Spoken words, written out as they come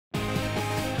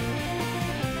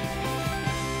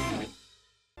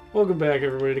Welcome back,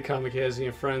 everybody, to Kahmakazi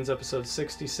and Friends, episode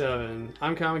 67.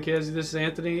 I'm Kahmakazi, this is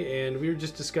Anthony, and we were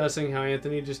just discussing how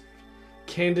Anthony just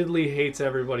candidly hates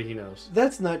everybody he knows.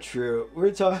 That's not true.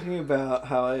 We're talking about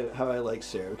how I like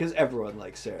Sarah, because everyone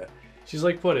likes Sarah. She's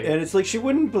like pudding. And it's like, she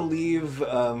wouldn't believe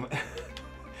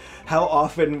how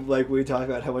often we talk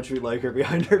about how much we like her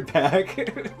behind her back.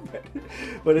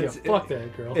 but it's fuck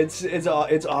that girl. It's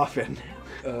often.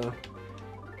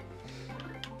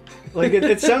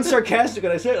 It sounds sarcastic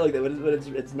when I say it like that, but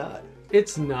it's not.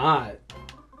 It's not.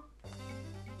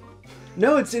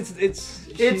 No,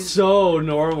 it's so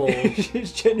normal.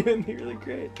 She's genuinely really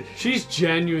great. She's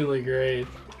genuinely great.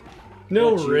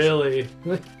 No, really.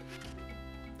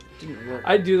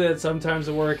 I do that sometimes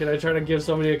at work, and I try to give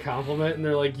somebody a compliment, and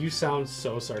they're like, "You sound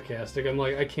so sarcastic." I'm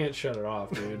like, I can't shut it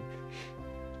off, dude.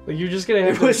 Like, you're just gonna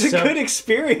have to accept... It was a good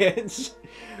experience.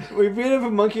 We beat up a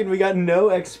monkey and we got no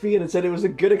XP, and it said it was a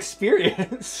good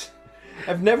experience.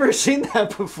 I've never seen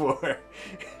that before.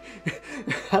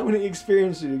 How many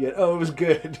experiences did you get? Oh, it was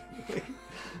good.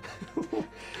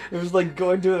 It was like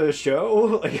going to a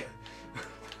show.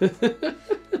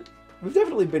 We've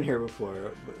definitely been here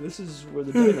before, but this is where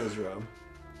the dinos roam.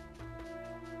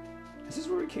 Is this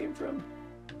where we came from?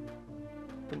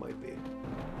 It might be.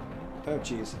 Oh,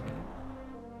 jeez.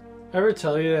 Ever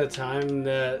tell you that time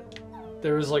that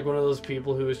there was like one of those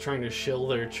people who was trying to shill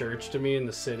their church to me in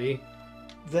the city?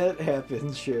 That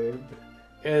happens, sure.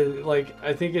 And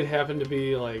I think it happened to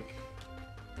be I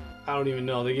don't even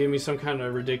know. They gave me some kind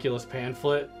of ridiculous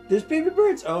pamphlet. There's baby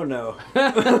birds? Oh no.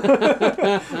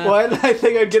 Why did I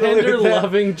think I'd get away with that? Tender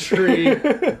loving tree.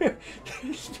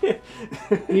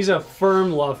 He's a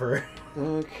firm lover.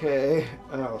 Okay.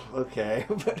 Oh, okay.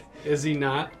 Is he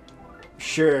not?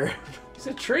 Sure. It's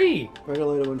a tree. We're gonna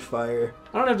light him on fire.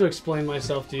 I don't have to explain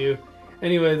myself to you.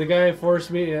 Anyway, the guy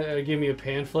forced me, gave me a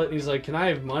pamphlet, and he's like, "Can I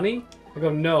have money?" I go,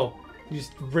 "No." He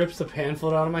just rips the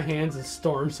pamphlet out of my hands and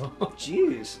storms off.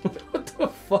 Jeez. What the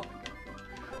fuck?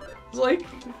 It's like,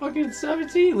 fucking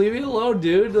 17. Leave me alone,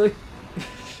 dude.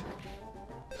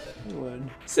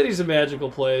 City's a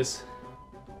magical place.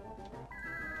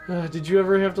 Did you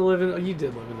ever have to live in... Oh, you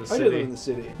did live in the city. I did live in the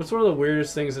city. What's one of the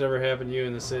weirdest things that ever happened to you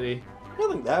in the city?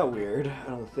 Nothing that weird, I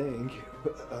don't think.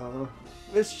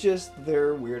 It's just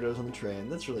they're weirdos on the train.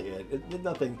 That's really it.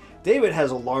 Nothing. David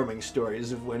has alarming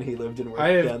stories of when he lived and worked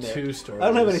down there. I have 2 stories. I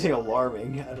don't have anything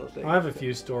alarming, I don't think. I have a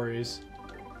few stories.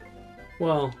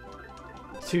 Well,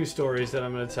 2 stories that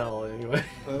I'm going to tell anyway.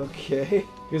 Okay.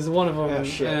 Because one of them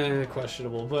is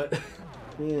questionable, but...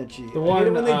 Yeah, gee. The one, I hate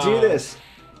it when they do this.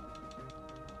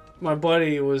 My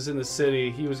buddy was in the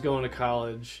city. He was going to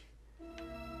college.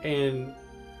 And...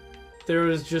 there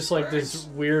was just this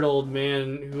weird old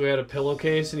man who had a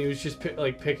pillowcase, and he was just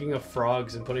picking up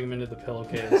frogs and putting them into the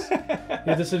pillowcase. He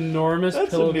had this enormous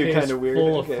pillowcase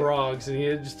full of frogs, and he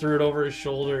just threw it over his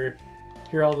shoulder.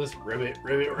 Hear all this ribbit,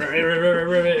 ribbit, ribbit, ribbit,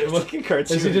 ribbit,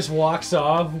 ribbit. As he just walks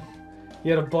off, he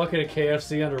had a bucket of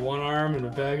KFC under one arm and a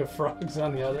bag of frogs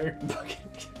on the other.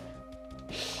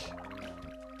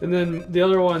 And then the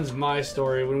other one's my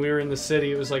story. When we were in the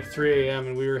city, it was 3 a.m.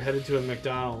 and we were headed to a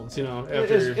McDonald's, you know,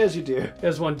 after... As you do.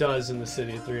 As one does in the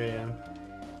city at 3 a.m.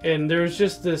 And there was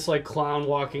just this, clown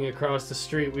walking across the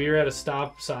street. We were at a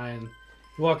stop sign,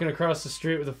 walking across the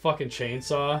street with a fucking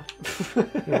chainsaw.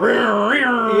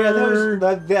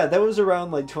 That was around,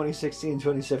 2016,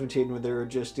 2017, when they were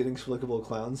just inexplicable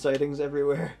clown sightings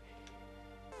everywhere.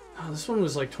 Oh, this one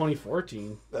was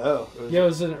 2014. Oh. It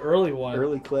was an early one.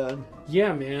 Early clown.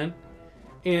 Yeah, man.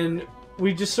 And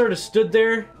we just sort of stood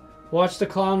there, watched the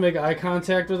clown make eye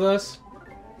contact with us,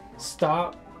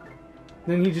 stop,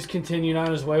 then he just continued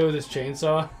on his way with his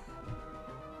chainsaw.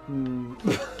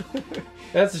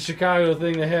 That's a Chicago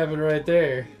thing that happened right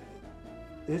there.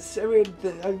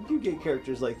 You get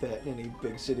characters like that in any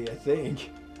big city, I think.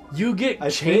 You get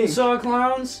chainsaw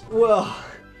clowns? Well...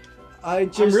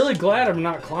 I'm really glad I'm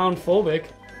not clown phobic.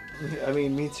 I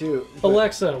mean, me too. But...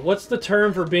 Alexa, what's the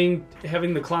term for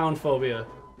having the clown phobia?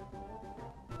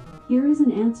 Here is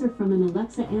an answer from an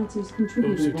Alexa Answers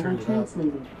contributor that I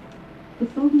translated. The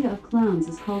phobia of clowns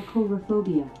is called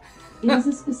coulrophobia. It is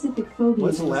a specific phobia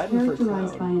that is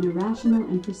characterized by an irrational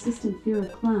and persistent fear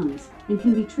of clowns and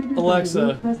can be triggered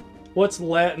Alexa, by what's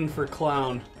Latin for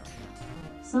clown?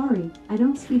 Sorry, I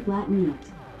don't speak Latin yet.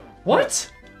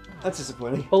 What? That's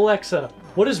disappointing. Alexa,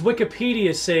 what does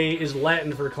Wikipedia say is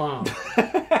Latin for clown?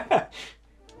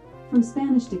 From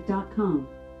SpanishDick.com.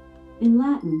 In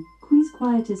Latin, quis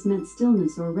quietus meant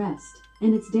stillness or rest,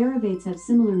 and its derivatives have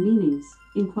similar meanings.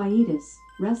 In quietus,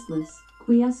 restless,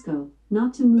 quiesco,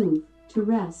 not to move, to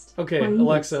rest. Okay, quietus,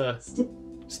 Alexa,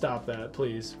 stop that,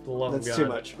 please. For the love of God. That's too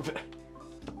much.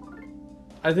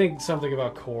 I think something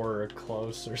about core or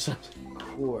close or something.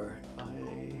 Core.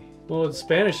 Well, in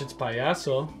Spanish, it's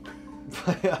payaso.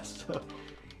 Payaso.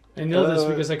 I know this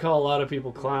because I call a lot of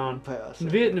people clown. Payaso. In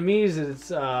Vietnamese,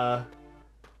 it's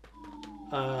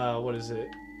what is it?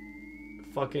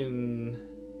 Fucking.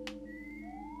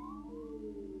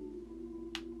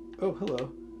 Oh,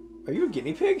 hello. Are you a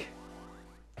guinea pig?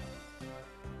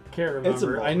 Can't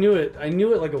remember. I knew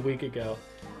it like a week ago.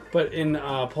 But in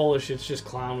Polish, it's just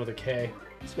clown with a K.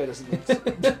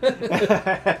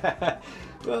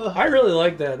 Well, I really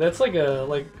like that. That's like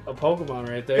a Pokemon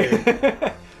right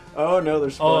there. Oh no,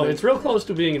 there's. Oh, it's real close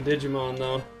to being a Digimon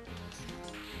though.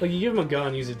 Like you give him a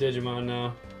gun, he's a Digimon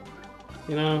now.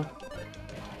 You know?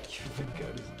 Give him a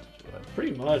gun, he's a Digimon.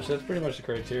 Pretty much. That's pretty much the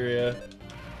criteria.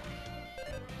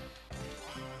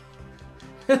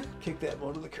 Kick that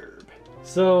one to the curb.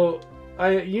 So,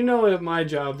 at my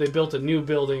job, they built a new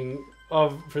building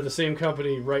for the same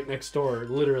company right next door,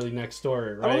 literally next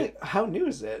door, right? How new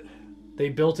is it? They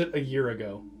built it a year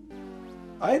ago.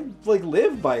 I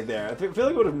live by there. I feel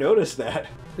like I would have noticed that.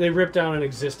 They ripped down an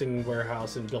existing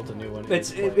warehouse and built a new one.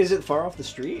 Is it far off the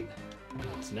street?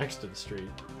 It's next to the street.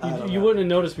 You wouldn't have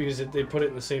noticed because they put it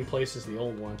in the same place as the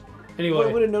old one. Anyway, well,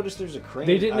 I would have noticed there's a crane.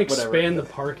 They didn't expand the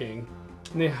parking.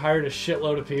 And they hired a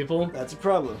shitload of people. That's a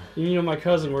problem. You know, my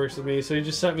cousin works with me, so he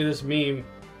just sent me this meme.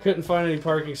 Couldn't find any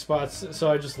parking spots, so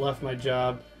I just left my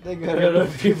job. They got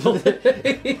enough people.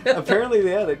 Apparently,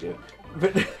 yeah, they do.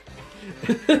 But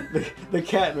the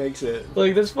cat makes it.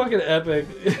 Like, that's fucking epic.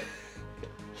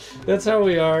 That's how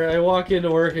we are. I walk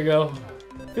into work and go,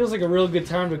 feels like a real good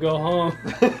time to go home.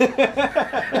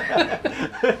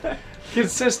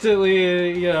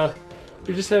 Consistently, you know,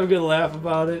 we just have a good laugh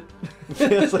about it.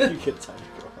 Feels like a good time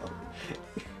to go home.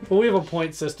 Well, we have a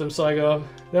point system, so I go,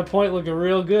 that point looking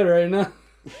real good right now.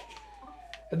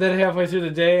 And then halfway through the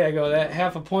day, I go, that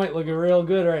half a point looking real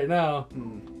good right now.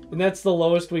 And that's the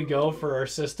lowest we go for our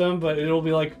system, but it'll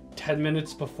be like 10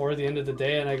 minutes before the end of the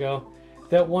day, and I go,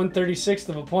 that 1/36th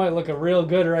of a point looking real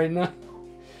good right now.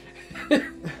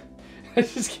 I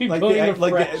just keep going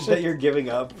that you're giving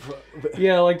up.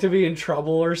 Yeah, like to be in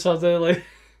trouble or something. Like,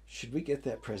 should we get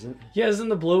that present? yeah, isn't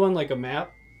the blue one like a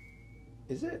map?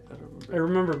 Is it? I don't remember. I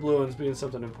remember blue ones being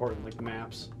something important, like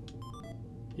maps.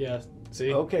 Yeah,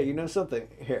 see? Okay, you know something.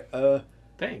 Here,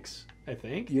 thanks, I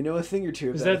think. You know a thing or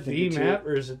two. Is that the map,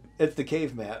 or is it... It's the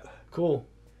cave map. Cool.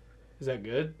 Is that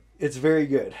good? It's very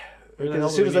good. Because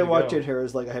as soon as I walked in here, I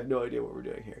was like, I have no idea what we're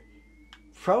doing here.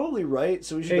 Probably right,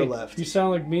 so we should go left. You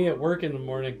sound like me at work in the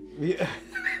morning. Yeah,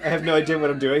 I have no idea what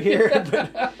I'm doing here.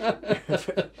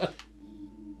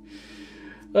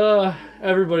 But...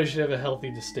 everybody should have a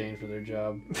healthy disdain for their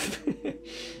job.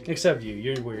 Except you.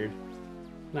 You're weird.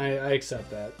 And I accept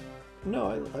that.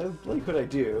 No, I like what I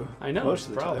do. I know, most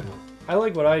of the time. I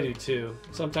like what I do, too.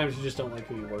 Sometimes you just don't like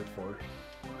who you work for.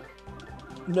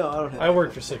 No, I don't have... I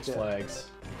work for Six Flags.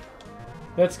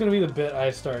 That's going to be the bit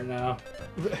I start now.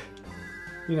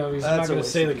 You know, because I'm not going to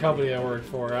say the company I work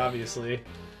for, obviously.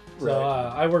 So, Right.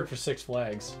 I work for Six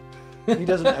Flags. He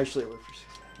doesn't actually work for Six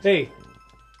Flags. Hey!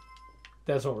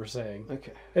 That's what we're saying.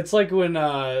 Okay. It's like when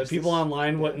people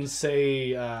online wouldn't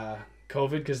say COVID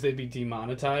because they'd be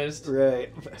demonetized.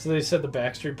 Right. So they said the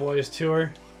Backstreet Boys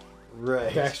tour.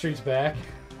 Right. Backstreet's back.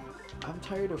 I'm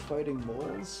tired of fighting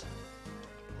moles.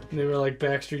 And they were like,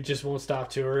 Backstreet just won't stop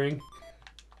touring.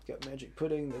 Got magic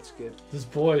pudding, that's good. These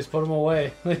boys, put them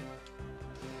away.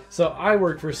 So I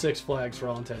work for Six Flags for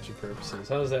all intention purposes.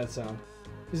 How does that sound?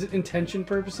 Is it intention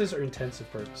purposes or intensive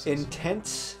purposes?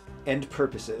 Intense and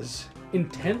purposes.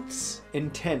 Intense?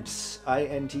 Intense.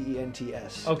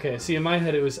 I-N-T-E-N-T-S. Okay, see, in my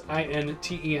head it was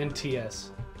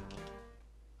I-N-T-E-N-T-S.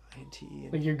 I-N-T-E-N.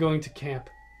 Like you're going to camp.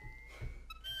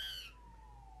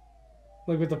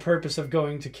 Like with the purpose of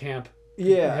going to camp.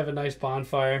 Yeah. Have a nice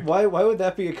bonfire. Why would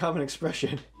that be a common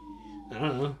expression? I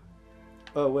don't know.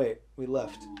 Oh, wait. We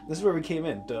left. This is where we came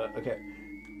in. Duh. Okay.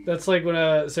 That's like when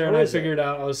Sarah and I figured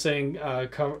out I was saying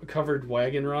covered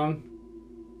wagon wrong.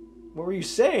 What were you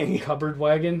saying? Cupboard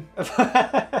wagon.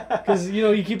 Because, you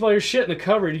know, you keep all your shit in a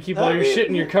cupboard. You keep all your shit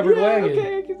in your cupboard wagon.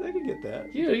 Okay, I can get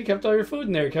that. You know, you kept all your food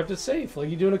in there. You kept it safe, like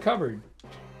you do in a cupboard.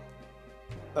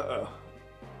 Uh-oh.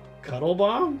 Cuddle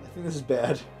bomb? I think this is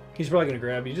bad. He's probably going to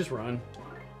grab you. Just run.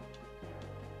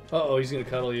 Uh-oh, he's going to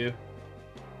cuddle you.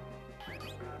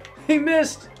 He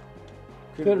missed!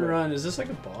 Couldn't run. Is this like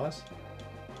a boss?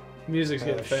 Music's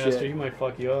getting faster. Shit. He might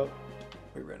fuck you up.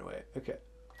 We ran away. Okay.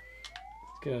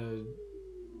 It's gonna...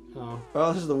 Oh.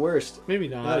 Oh, this is the worst. Maybe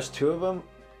not. There's two of them.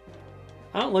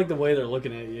 I don't like the way they're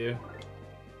looking at you.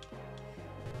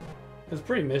 It's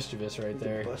pretty mischievous right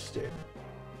there. Buster.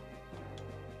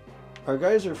 Our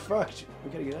guys are fucked. We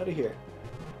gotta get out of here.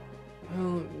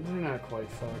 Well, they're not quite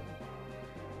fucked.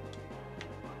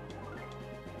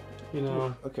 You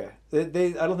know. Okay.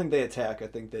 They I don't think they attack. I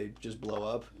think they just blow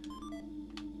up.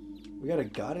 We got a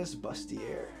goddess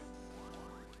bustier.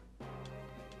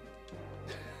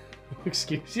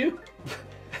 Excuse you?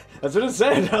 That's what it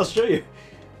said. I'll show you.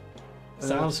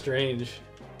 Sounds strange.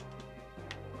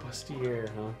 Bustier,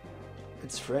 huh?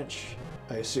 It's French,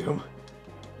 I assume.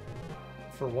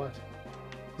 For what?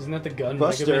 Isn't that the gun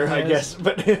Buster, Mega Man has? I guess,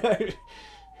 but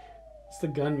It's the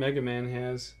gun Mega Man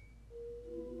has.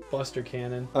 Buster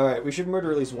Cannon. Alright, we should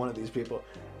murder at least one of these people.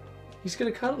 He's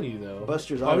gonna cuddle you, though.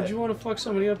 Buster's Why on would it. you want to fuck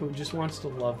somebody up who just wants to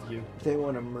love you? They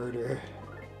want to murder.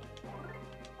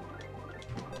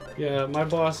 Yeah, my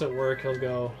boss at work, he'll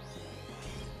go...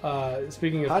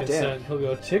 speaking of Hot consent, damn. he'll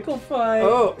go, tickle fight!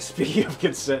 Oh, speaking of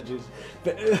consent, jeez.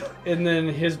 And then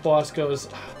his boss goes,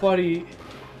 buddy,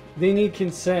 they need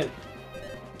consent.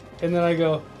 And then I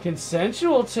go,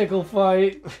 consensual tickle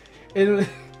fight? And then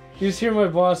you just hear my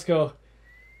boss go...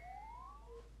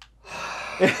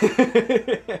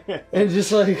 and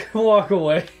just like walk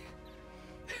away.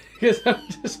 Because I'm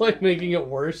just like making it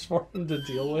worse for him to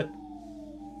deal with.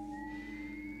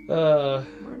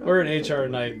 We're an HR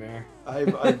nightmare. I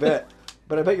bet.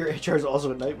 But I bet your HR is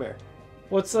also a nightmare.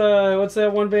 What's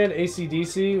that one band,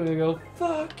 AC/DC, when they go,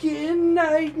 fucking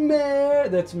nightmare?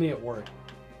 That's me at work.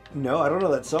 No, I don't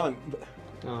know that song.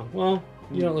 Oh, well,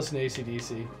 you don't listen to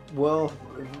AC/DC. Well,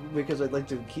 because I'd like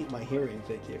to keep my hearing,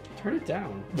 thank you. Turn it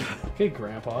down. Okay,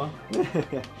 Grandpa.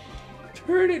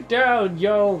 Turn it down,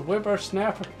 yo,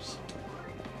 whippersnappers.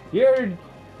 Your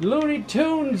Looney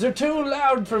Tunes are too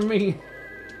loud for me.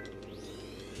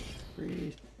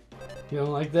 Breathe. You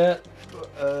don't like that?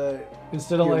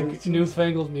 Instead of your like Looney Tunes?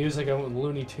 newfangled music, I went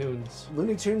Looney Tunes.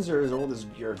 Looney Tunes are as old as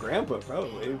your grandpa,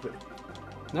 probably, but...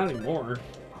 Not anymore.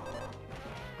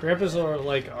 Grandpas are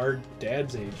like our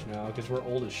dad's age now because we're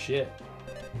old as shit.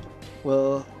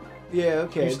 Well, yeah,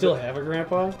 okay. You still have a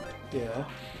grandpa? Yeah.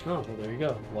 Oh, well, there you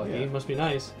go. Lucky. Yeah. Must be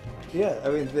nice. Yeah, I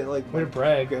mean, like, Way my to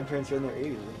brag. grandparents are in their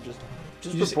 80s. Just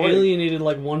You just reporting. alienated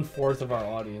like 1/4 of our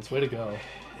audience. Way to go.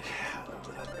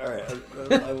 Alright,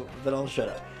 then I'll shut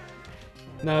up.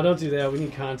 No, don't do that. We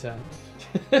need content.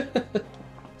 We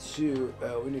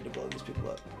need to blow these people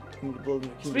up. We need to blow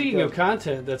them. Speaking of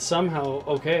content that's somehow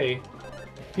okay,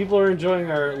 people are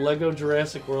enjoying our Lego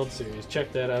Jurassic World series.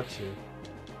 Check that out too.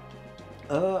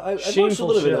 I watched a Shameful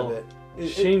little shill. bit of it.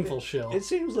 Shameful shill. It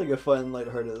seems like a fun,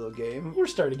 lighthearted little game. We're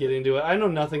starting to get into it. I know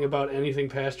nothing about anything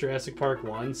past Jurassic Park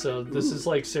 1, so this is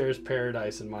like Sarah's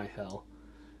paradise and my hell.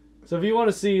 So if you want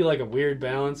to see like a weird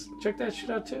balance, check that shit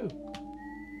out too.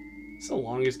 It's the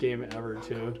longest game ever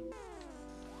too.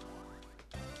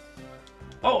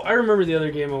 Oh, I remember the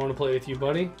other game I want to play with you,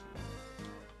 buddy.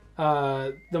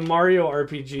 The Mario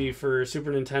RPG for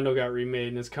Super Nintendo got remade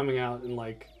and it's coming out in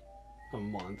like a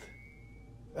month.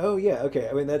 Oh yeah, okay.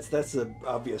 I mean that's the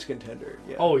obvious contender.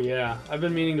 Yeah. Oh yeah, I've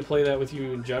been meaning to play that with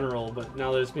you in general, but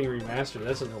now that it's being remastered,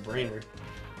 that's a no-brainer.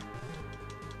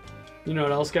 You know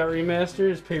what else got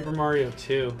remastered? It's Paper Mario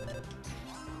 2.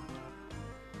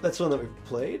 That's one that we've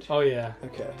played. Oh yeah.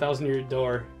 Okay. Thousand Year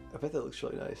Door. I bet that looks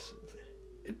really nice.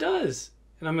 It does.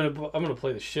 And I'm gonna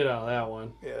play the shit out of that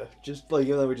one. Yeah, just like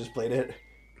even though we just played it.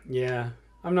 Yeah.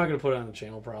 I'm not gonna put it on the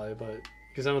channel probably, but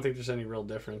because I don't think there's any real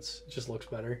difference. It just looks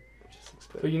better. It just looks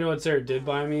better. But you know what Sarah did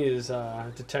buy me is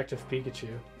Detective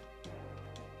Pikachu.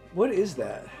 What is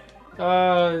that?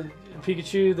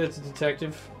 Pikachu that's a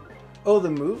detective. Oh,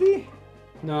 the movie?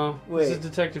 No, Wait. this is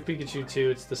Detective Pikachu 2.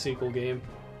 It's the sequel game.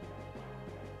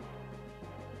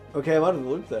 Okay, I'm out of the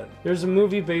loop then. There's a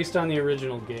movie based on the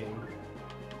original game.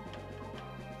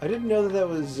 I didn't know that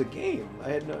was a game. I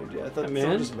had no idea. I thought Man.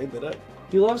 someone just made that up.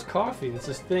 He loves coffee. That's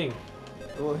his thing.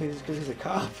 Well, because he's a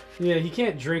cop. Yeah, he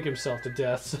can't drink himself to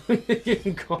death, so they give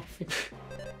him coffee.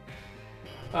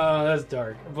 That's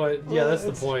dark. But yeah, Well, that's the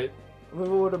it's- point. What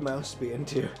would a mouse be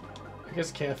into? I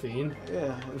guess caffeine.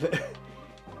 Yeah.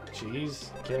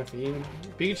 Cheese, caffeine.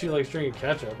 Pikachu likes drinking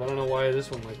ketchup. I don't know why this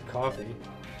one likes coffee.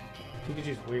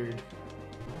 Pikachu's weird.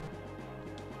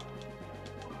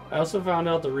 I also found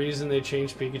out the reason they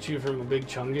changed Pikachu from a big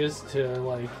chungus to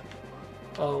like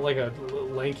a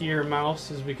lankier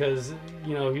mouse is because,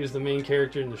 you know, he was the main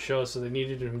character in the show, so they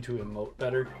needed him to emote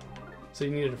better. So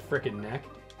he needed a frickin' neck.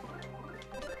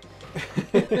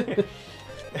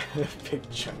 Big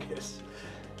chungus.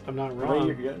 I'm not No, wrong.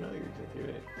 you're exactly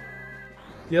right.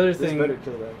 The other This thing better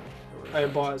kill that. I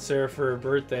bought Sarah for her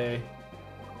birthday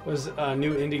was a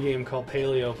new indie game called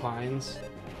Paleo Pines.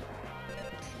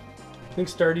 I think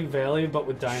Stardew Valley, but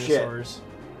with dinosaurs.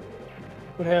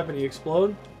 What happened? You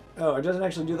explode? Oh, it doesn't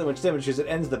actually do that much damage because it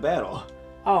ends the battle.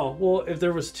 Oh, well, if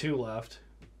there was 2 left.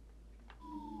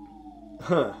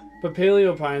 Huh. But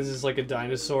Paleo Pines is like a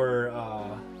dinosaur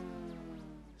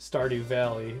Stardew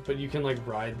Valley, but you can like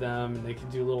ride them and they can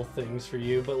do little things for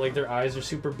you. But like their eyes are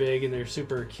super big and they're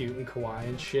super cute and kawaii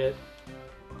and shit.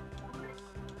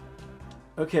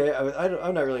 Okay,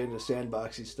 I'm not really into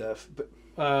sandboxy stuff, but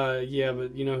yeah,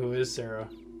 but you know who is Sarah?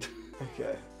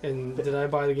 okay. And did I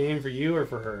buy the game for you or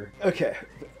for her? Okay.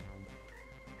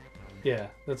 Yeah,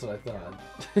 that's what I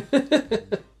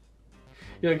thought.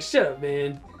 You're like, shut up,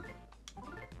 man.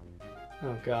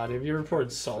 Oh god, have you ever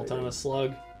poured salt on a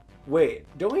slug? Wait,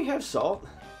 don't we have salt?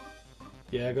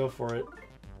 Yeah, go for it.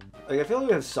 Like, I feel like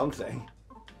we have something.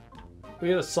 We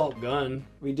had a salt gun.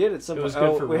 We did at some point. It was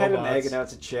good for we had an robots. egg and now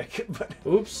it's a chick. But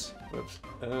Oops. whoops.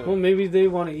 Well, maybe they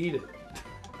want to eat it.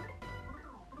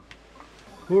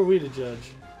 Who are we to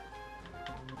judge?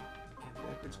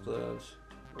 Backwards gloves.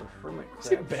 Or hermit crab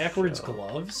Say backwards shell.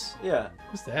 gloves? Yeah.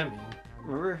 What's that mean?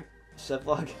 Remember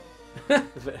Sevlog?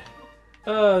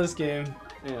 Oh, this game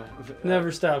Yeah.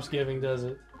 never stops giving, does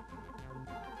it?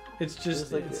 It's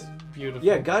just, like it's beautiful.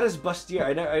 Yeah, Goddess Bustier.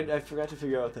 I forgot to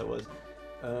figure out what that was.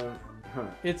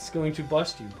 It's going to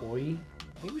bust you, boy.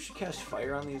 Maybe we should cast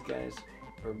fire on these guys.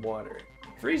 Or water.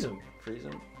 Freeze them. Freeze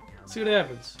them. See what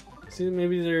happens. See,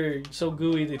 maybe they're so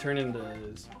gooey they turn into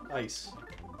ice.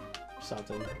 Or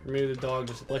something. Or maybe the dog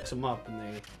just licks them up and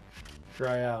they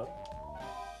dry out.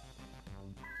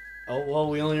 Oh, well,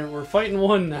 we're fighting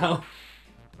one now.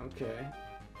 Okay.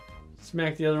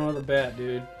 Smack the other one with a bat,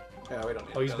 dude. Yeah, we don't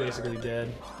need Oh, he's to go basically there.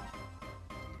 dead.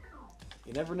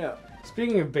 You never know.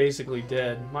 Speaking of basically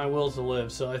dead, my will's to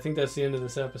live, so I think that's the end of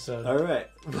this episode. Alright.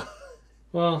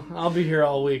 Well, I'll be here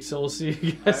all week, so we'll see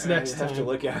you guys next time. I have to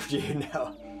look after you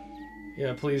now.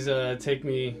 Yeah, please take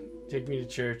me to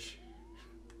church.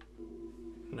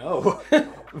 No.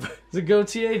 It's a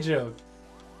GoTA joke.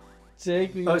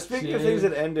 Take me. Oh, speaking of things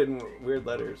that end in weird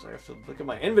letters, I have to look at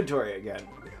my inventory again.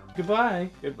 Goodbye.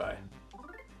 Goodbye.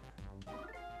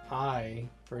 I,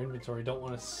 for inventory, don't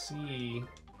want to see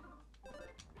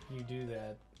you do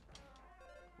that.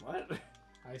 What?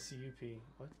 ICUP.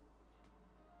 What?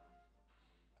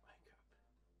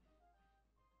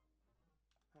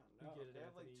 Oh, no. You get it, They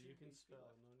have, like, Anthony. two You can pieces spell.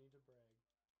 left. No need to brag.